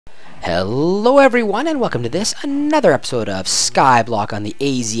Hello everyone and welcome to another episode of Skyblock on the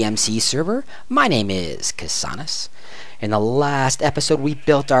AZMC server. My name is Casanis. In the last episode we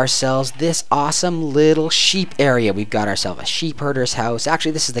built ourselves this awesome little sheep area. We've got ourselves a sheep herder's house.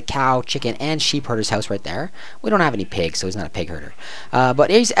 Actually this is the cow, chicken, and sheep herder's house right there. We don't have any pigs, so he's not a pig herder. But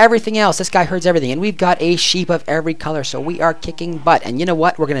he's everything else. This guy herds everything, and we've got a sheep of every color, so we are kicking butt. And you know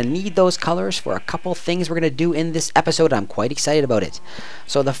what? We're going to need those colors for a couple things we're going to do in this episode. I'm quite excited about it.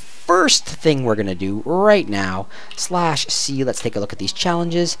 So the first thing we're going to do right now, /C, let's take a look at these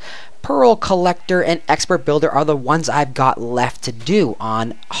challenges. Pearl Collector and Expert Builder are the ones I've got left to do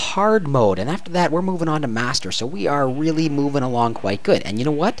on hard mode. And after that, we're moving on to Master. So we are really moving along quite good. And you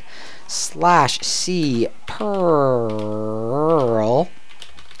know what? /C Pearl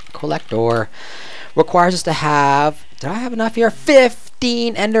Collector requires us to have, did I have enough here?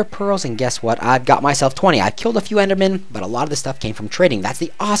 15 Ender Pearls, and guess what? I've got myself 20. I've killed a few Endermen, but a lot of the stuff came from trading. That's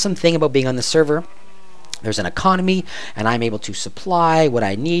the awesome thing about being on the server. There's an economy, and I'm able to supply what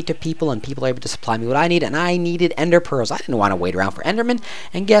I need to people, and people are able to supply me what I need, and I needed Ender Pearls. I didn't want to wait around for Endermen,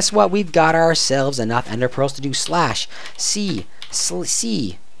 and guess what? We've got ourselves enough Ender Pearls to do /C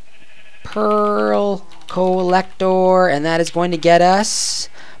Pearl Collector, and that is going to get us,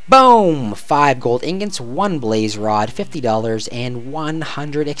 boom, 5 gold ingots, 1 blaze rod, $50, and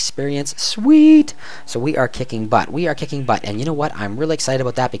 100 experience. Sweet! So we are kicking butt. We are kicking butt. And you know what? I'm really excited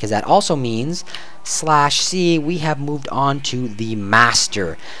about that because that also means /C we have moved on to the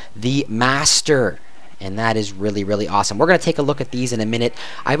Master. The Master. And that is really, really awesome. We're going to take a look at these in a minute.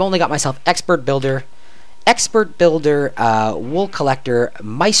 I've only got myself Expert Builder, Wool Collector,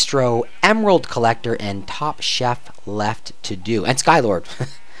 Maestro, Emerald Collector, and Top Chef left to do. And Skylord.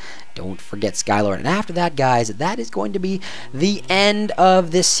 Don't forget Skylord. And after that, guys, that is going to be the end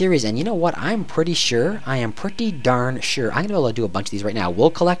of this series. And you know what? I'm pretty sure, I am pretty darn sure, I'm going to be able to do a bunch of these right now.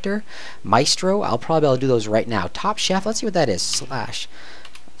 Wool Collector, Maestro, I'll probably be able to do those right now. Top Chef, let's see what that is.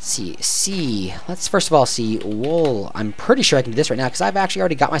 /C. Let's first of all see wool. I'm pretty sure I can do this right now because I've actually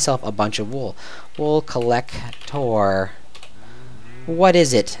already got myself a bunch of wool. Wool Collector. What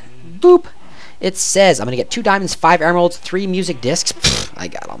is it? Boop. It says I'm going to get 2 diamonds, 5 emeralds, 3 music discs. Pfft, I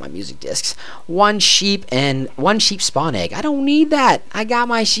got all my music discs. 1 sheep and 1 sheep spawn egg. I don't need that. I got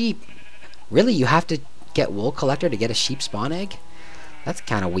my sheep. Really? You have to get Wool Collector to get a sheep spawn egg? That's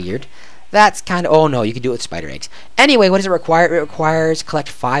kind of weird. That's kind of... Oh, no. You can do it with spider eggs. Anyway, what does it require? It requires collect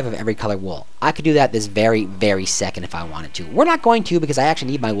 5 of every color wool. I could do that this very, very second if I wanted to. We're not going to because I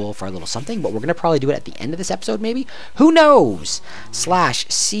actually need my wool for a little something, but we're going to probably do it at the end of this episode, maybe? Who knows?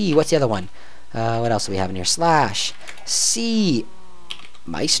 /C. What's the other one? What else do we have in here? /C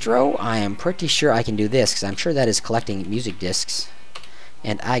Maestro. I am pretty sure I can do this because I'm sure that is collecting music discs.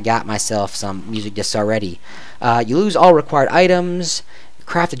 And I got myself some music discs already. You lose all required items.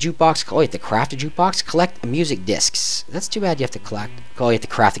 Craft a jukebox. Oh, you have to craft a jukebox. Collect music discs. That's too bad you have to collect. Oh, you have to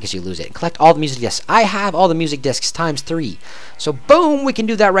craft it because you lose it. Collect all the music discs. I have all the music discs times 3. So boom, we can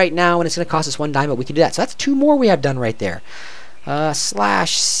do that right now, and it's going to cost us 1 diamond, but we can do that. So that's 2 more we have done right there.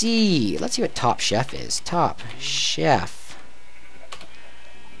 /C. Let's see what Top Chef is. Top Chef.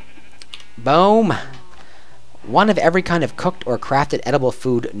 Boom. 1 of every kind of cooked or crafted edible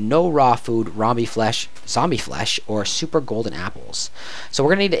food, no raw food, zombie flesh, or super golden apples. So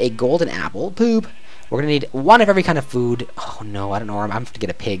we're going to need a golden apple. Poop. We're going to need 1 of every kind of food. Oh no, I don't know. I'm going to have to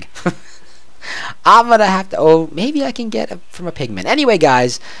get a pig. I'm going to have to... Oh, maybe I can get from a pigman. Anyway,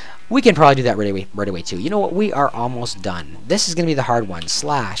 guys... We can probably do that right away too. You know what? We are almost done. This is going to be the hard one.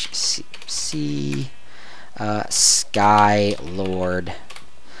 /C Skylord.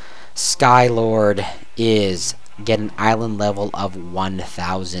 Skylord is get an island level of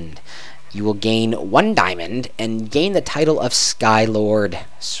 1,000. You will gain 1 diamond and gain the title of Skylord.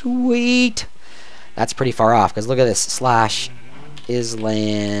 Sweet. That's pretty far off because look at this.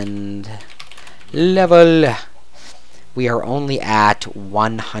 /island level. We are only at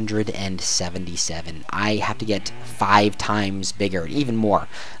 177. I have to get 5 times bigger, even more,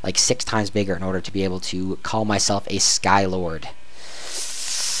 like 6 times bigger in order to be able to call myself a Skylord.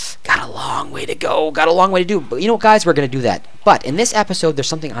 Got a long way to go. Got a long way to do. But you know what, guys? We're going to do that. But in this episode, there's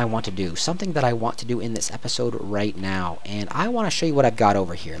something I want to do. Something that I want to do in this episode right now. And I want to show you what I've got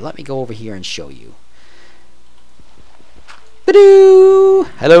over here. Let me go over here and show you. Ba-doo!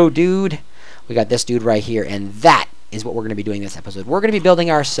 Hello, dude. We got this dude right here. And that is what we're going to be doing this episode. We're going to be building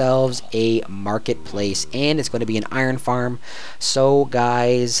ourselves a marketplace, and it's going to be an iron farm. So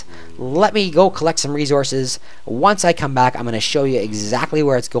guys, let me go collect some resources. Once I come back, I'm going to show you exactly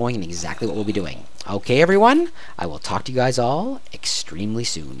where it's going and exactly what we'll be doing. Okay, everyone? I will talk to you guys all extremely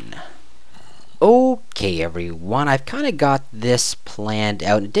soon. Okay, everyone, I've kind of got this planned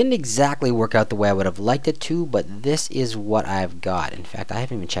out. It didn't exactly work out the way I would have liked it to, but this is what I've got. In fact, I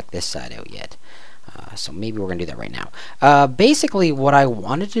haven't even checked this side out yet. So maybe we're going to do that right now. Basically, what I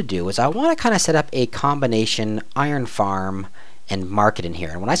wanted to do is I want to kind of set up a combination iron farm and market in here.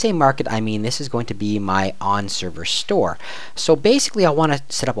 And when I say market, I mean this is going to be my on-server store. So basically, I want to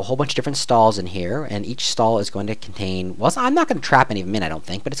set up a whole bunch of different stalls in here, and each stall is going to contain, well, I'm not going to trap any of them in, I don't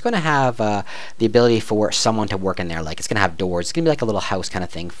think, but it's going to have the ability for someone to work in there. Like, it's going to have doors. It's going to be like a little house kind of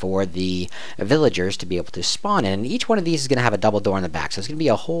thing for the villagers to be able to spawn in. And each one of these is going to have a double door in the back. So it's going to be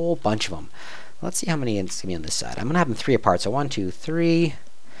a whole bunch of them. Let's see how many it's going to be on this side. I'm going to have them 3 apart. So 1, 2, 3,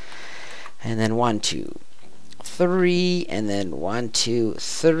 and then 1, 2, 3, and then 1, 2,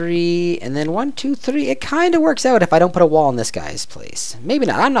 3, and then 1, 2, 3. It kind of works out if I don't put a wall in this guy's place. Maybe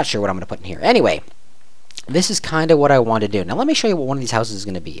not. I'm not sure what I'm going to put in here. Anyway, this is kind of what I want to do. Now let me show you what one of these houses is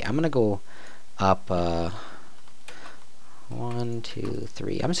going to be. I'm going to go up 1, 2,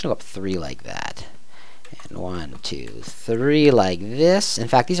 3. I'm just going to go up 3 like that. And 1, 2, 3 like this. In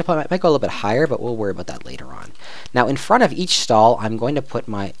fact, these are probably, might go a little bit higher, but we'll worry about that later on. Now, in front of each stall, I'm going to put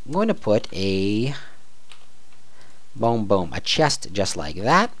a boom, boom, a chest just like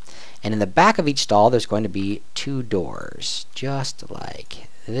that. And in the back of each stall, there's going to be 2 doors, just like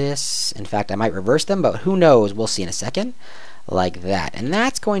this. In fact, I might reverse them, but who knows? We'll see in a second. Like that. And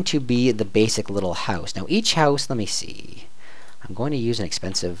that's going to be the basic little house. Now, each house, let me see. I'm going to use an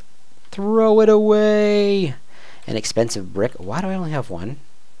expensive, throw it away, an expensive brick. Why do I only have 1?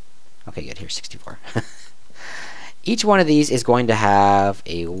 Okay, good. Here's 64. Each one of these is going to have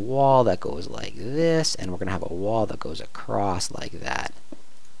a wall that goes like this, and we're going to have a wall that goes across like that.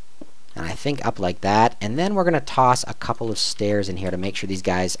 And I think up like that. And then we're going to toss a couple of stairs in here to make sure these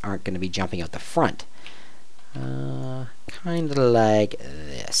guys aren't going to be jumping out the front. Kind of like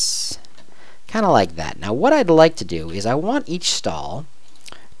this. Kind of like that. Now, what I'd like to do is I want each stall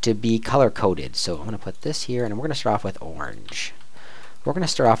to be color-coded. So I'm going to put this here, and we're going to start off with orange. We're going to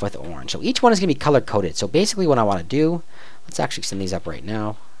start off with orange. So each one is going to be color-coded. So basically what I want to do, let's actually send these up right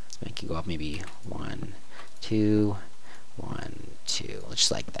now. Let's make it go up maybe 1, 2, 1, 2,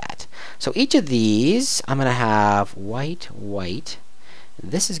 just like that. So each of these, I'm going to have white, white.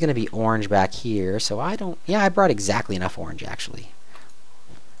 This is going to be orange back here. So I brought exactly enough orange, actually.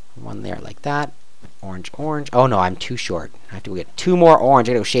 1 there like that. Orange, orange. Oh no, I'm too short. I have to go get 2 more orange.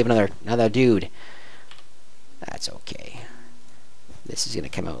 I gotta go shave another dude. That's okay. This is gonna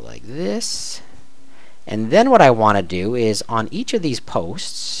come out like this. And then what I want to do is on each of these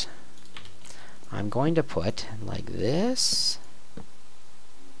posts, I'm going to put like this.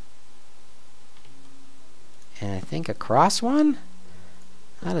 And I think across one.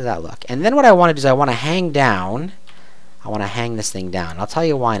 How does that look? And then what I want to do is I want to hang down. I want to hang this thing down. I'll tell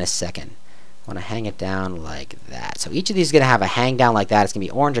you why in a second. I want to hang it down like that. So each of these is going to have a hang down like that. It's going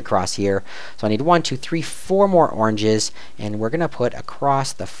to be orange across here. So I need 1, 2, 3, 4 more oranges. And we're going to put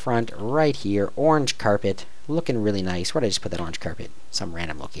across the front right here, orange carpet. Looking really nice. Where did I just put that orange carpet? Some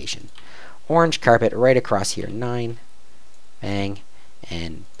random location. Orange carpet right across here. 9, bang,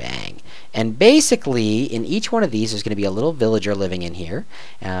 and bang. And basically, in each one of these, there's going to be a little villager living in here.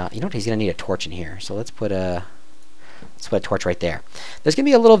 You know what? He's going to need a torch in here. So let's put a torch right there. There's going to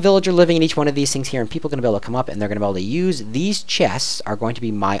be a little villager living in each one of these things here, and people are going to be able to come up, and they're going to be able to use these chests are going to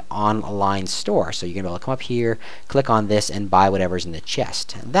be my online store. So you're going to be able to come up here, click on this, and buy whatever's in the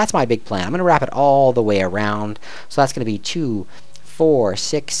chest. And that's my big plan. I'm going to wrap it all the way around. So that's going to be 2, 4,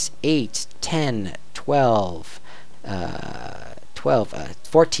 6, 8, 10, 12,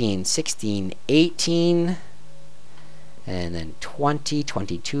 14, 16, 18, and then 20,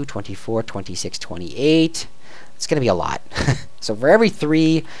 22, 24, 26, 28. It's going to be a lot. So for every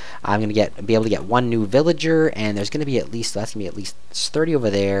 3, I'm going to be able to get 1 new villager, and there's going to be at least 30 over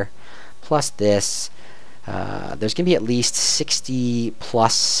there, plus this. There's going to be at least 60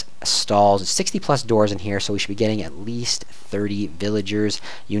 plus stalls, 60 plus doors in here, so we should be getting at least 30 villagers.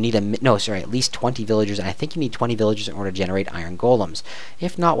 You need at least 20 villagers, and I think you need 20 villagers in order to generate iron golems.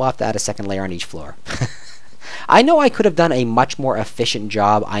 If not, we'll have to add a second layer on each floor. I know I could have done a much more efficient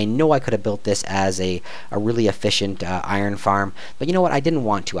job. I know I could have built this as a really efficient iron farm. But you know what? I didn't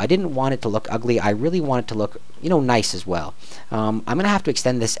want to. I didn't want it to look ugly. I really want it to look, nice as well. I'm going to have to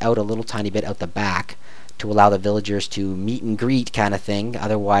extend this out a little tiny bit out the back to allow the villagers to meet and greet kind of thing.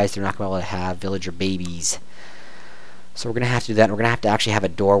 Otherwise, they're not going to be able to have villager babies. So we're going to have to do that, and we're going to have to actually have a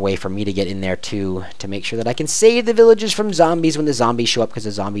doorway for me to get in there too, to make sure that I can save the villagers from zombies when the zombies show up, because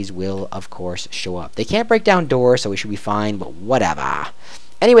the zombies will, of course, show up. They can't break down doors, so we should be fine, but whatever.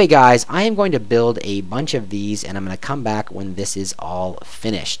 Anyway, guys, I am going to build a bunch of these, and I'm going to come back when this is all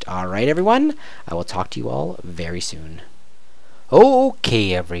finished. All right, everyone? I will talk to you all very soon.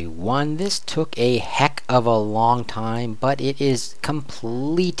 Okay, everyone, this took a heck of a long time, but it is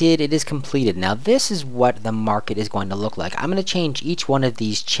completed. It is completed. Now, this is what the market is going to look like. I'm going to change each one of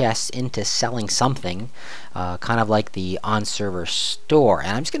these chests into selling something, kind of like the on-server store.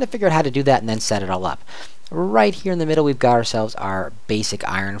 And I'm just going to figure out how to do that and then set it all up. Right here in the middle, we've got ourselves our basic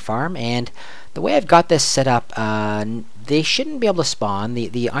iron farm, and the way I've got this set up, they shouldn't be able to spawn.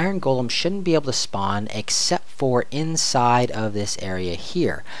 The iron golem shouldn't be able to spawn except for inside of this area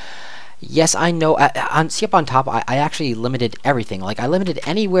here. Yes, I know. See up on top, I actually limited everything. Like, I limited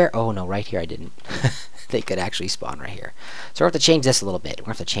anywhere. Oh, no, right here I didn't. They could actually spawn right here. So we're going to have to change this a little bit. We're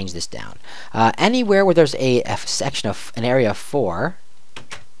going to have to change this down. Anywhere where there's a section of an area of 4.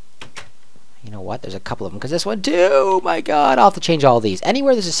 You know what? There's a couple of them, because this one too. Oh my god, I'll have to change all these.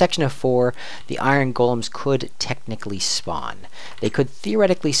 Anywhere there's a section of 4, the iron golems could technically spawn. They could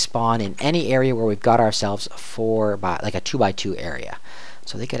theoretically spawn in any area where we've got ourselves like a 2x2 area.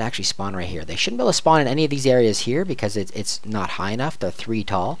 So they could actually spawn right here. They shouldn't be able to spawn in any of these areas here because it's not high enough. They're 3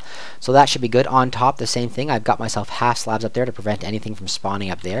 tall. So that should be good. On top, the same thing. I've got myself half slabs up there to prevent anything from spawning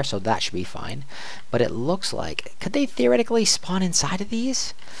up there. So that should be fine. But it looks like, could they theoretically spawn inside of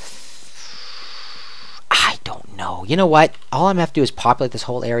these? I don't know. You know what? All I'm going to have to do is populate this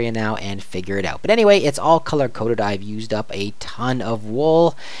whole area now and figure it out. But anyway, it's all color-coded. I've used up a ton of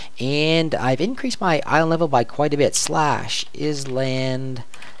wool, and I've increased my island level by quite a bit. / island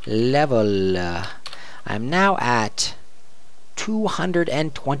level. I'm now at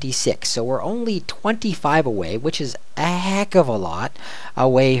 226, so we're only 25 away, which is a heck of a lot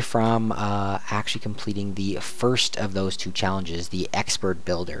away from actually completing the first of those 2 challenges, the expert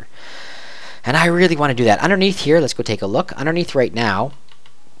builder. And I really want to do that. Underneath here, let's go take a look. Underneath right now,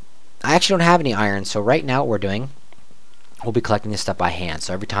 I actually don't have any iron, so right now what we're doing, we'll be collecting this stuff by hand.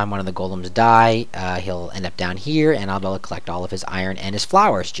 So every time one of the golems die, he'll end up down here, and I'll be able to collect all of his iron and his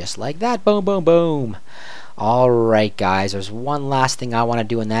flowers, just like that. Boom, boom, boom. Alright, guys, there's one last thing I want to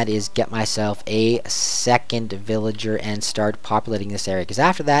do, and that is get myself a second villager and start populating this area, because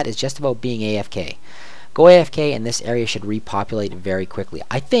after that, it's just about being AFK. Go AFK, and this area should repopulate very quickly.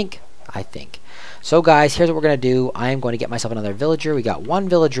 I think. So guys, here's what we're going to do. I am going to get myself another villager. We got 1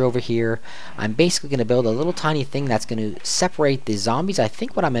 villager over here. I'm basically going to build a little tiny thing that's going to separate the zombies. I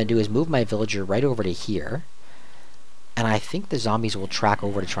think what I'm going to do is move my villager right over to here. And I think the zombies will track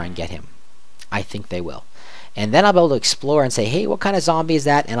over to try and get him. I think they will. And then I'll be able to explore and say, hey, what kind of zombie is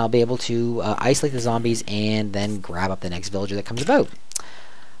that? And I'll be able to isolate the zombies and then grab up the next villager that comes about.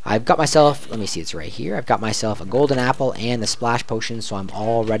 I've got myself, let me see, it's right here. I've got myself a golden apple and the splash potion, so I'm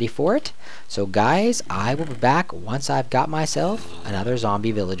all ready for it. So guys, I will be back once I've got myself another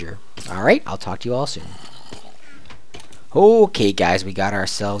zombie villager. Alright, I'll talk to you all soon. Okay guys, we got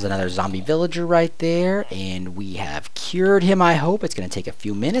ourselves another zombie villager right there, and we have cured him, I hope. It's going to take a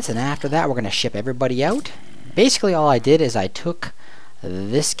few minutes, and after that we're going to ship everybody out. Basically all I did is I took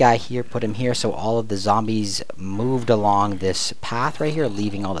this guy here, put him here, so all of the zombies moved along this path right here,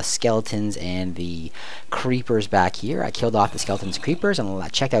 leaving all the skeletons and the creepers back here. I killed off the skeletons, creepers,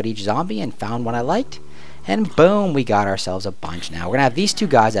 and checked out each zombie and found one I liked. And boom, we got ourselves a bunch now. We're going to have these 2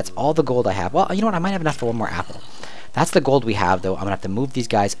 guys. That's all the gold I have. Well, you know what? I might have enough for 1 more apple. That's the gold we have, though. I'm going to have to move these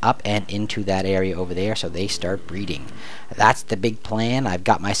guys up and into that area over there so they start breeding. That's the big plan. I've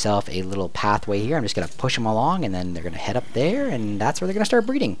got myself a little pathway here. I'm just going to push them along, and then they're going to head up there, and that's where they're going to start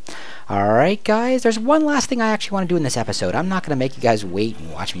breeding. Alright, guys. There's one last thing I actually want to do in this episode. I'm not going to make you guys wait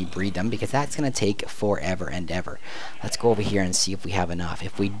and watch me breed them, because that's going to take forever and ever. Let's go over here and see if we have enough.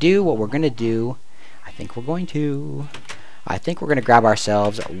 If we do, what we're going to do, I think we're going to grab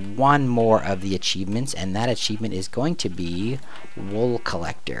ourselves 1 more of the achievements, and that achievement is going to be Wool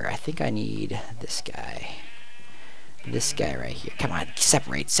Collector. I think I need this guy. This guy right here. Come on,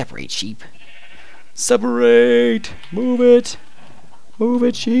 separate, sheep. Separate! Move it! Move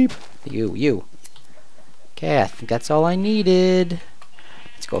it, sheep! You. Okay, I think that's all I needed.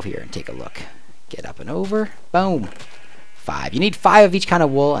 Let's go over here and take a look. Get up and over. Boom! 5. You need 5 of each kind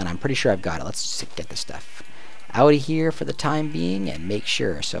of wool, and I'm pretty sure I've got it. Let's just get this stuff out of here for the time being and make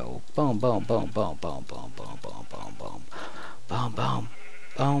sure. So boom, boom, boom, boom, boom, boom, boom, boom, boom, boom, boom, boom,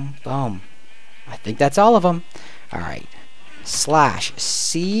 boom, boom. I think that's all of them. Alright.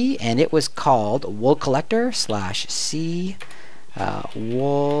 /C, and it was called Wool Collector. /C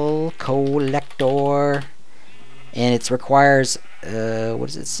Wool Collector. And it requires, what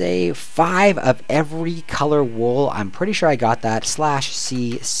does it say? 5 of every color wool. I'm pretty sure I got that.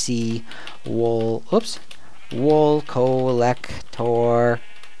 /C Wool. Oops. Wool Collector.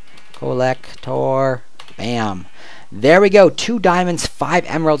 collector. Bam. There we go. 2 diamonds, 5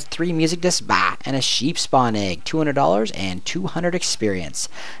 emeralds, 3 music discs, bah, and a sheep spawn egg. $200 and 200 experience.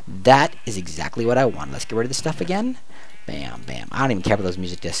 That is exactly what I want. Let's get rid of this stuff again. Bam, bam. I don't even care about those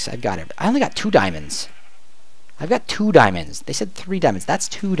music discs. I've got it. I only got 2 diamonds. I've got 2 diamonds. They said 3 diamonds. That's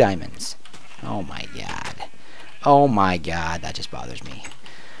 2 diamonds. Oh my god. Oh my god. That just bothers me.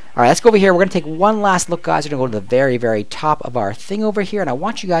 Alright, let's go over here. We're going to take one last look, guys. We're going to go to the very, very top of our thing over here. And I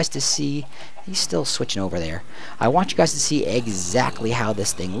want you guys to see... He's still switching over there. I want you guys to see exactly how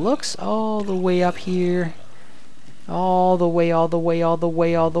this thing looks. All the way up here. All the way, all the way, all the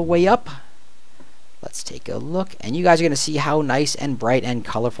way, all the way up. Let's take a look. And you guys are going to see how nice and bright and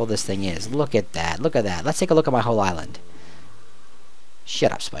colorful this thing is. Look at that. Look at that. Let's take a look at my whole island.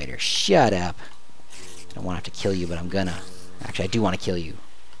 Shut up, spider. Shut up. I don't want to have to kill you, but I'm gonna. Actually, I do want to kill you.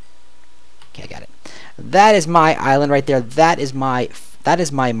 Okay, I got it. That is my island right there. That is my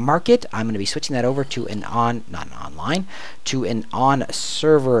market. I'm going to be switching that over to an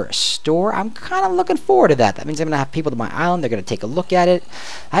on-server store. I'm kind of looking forward to that. That means I'm going to have people to my island. They're going to take a look at it.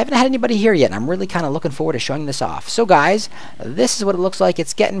 I haven't had anybody here yet, and I'm really kind of looking forward to showing this off. So, guys, this is what it looks like.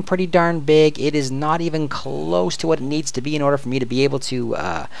 It's getting pretty darn big. It is not even close to what it needs to be in order for me to be able to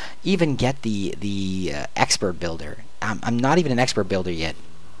even get the expert builder. I'm not even an expert builder yet.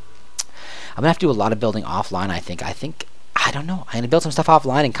 I'm going to have to do a lot of building offline, I think. I don't know. I'm going to build some stuff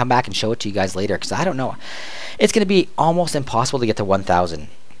offline and come back and show it to you guys later, because I don't know. It's going to be almost impossible to get to 1,000.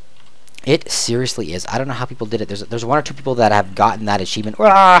 It seriously is. I don't know how people did it. There's 1 or 2 people that have gotten that achievement.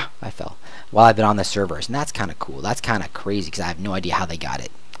 I fell. While I've been on the servers, and that's kind of cool. That's kind of crazy, because I have no idea how they got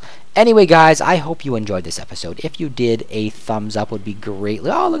it. Anyway, guys, I hope you enjoyed this episode. If you did, a thumbs up would be great.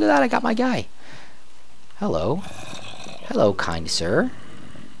 Oh, look at that. I got my guy. Hello. Hello, kind sir.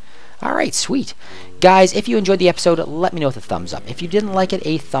 Alright, sweet. Guys, if you enjoyed the episode, let me know with a thumbs up. If you didn't like it,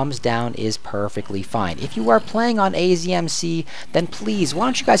 a thumbs down is perfectly fine. If you are playing on AZMC, then please, why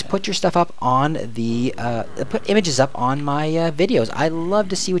don't you guys put your stuff up on the, put images up on my videos. I love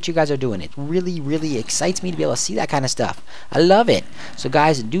to see what you guys are doing. It really, really excites me to be able to see that kind of stuff. I love it. So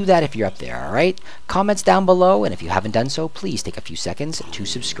guys, do that if you're up there, alright? Comments down below, and if you haven't done so, please take a few seconds to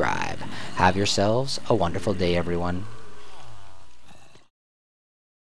subscribe. Have yourselves a wonderful day, everyone.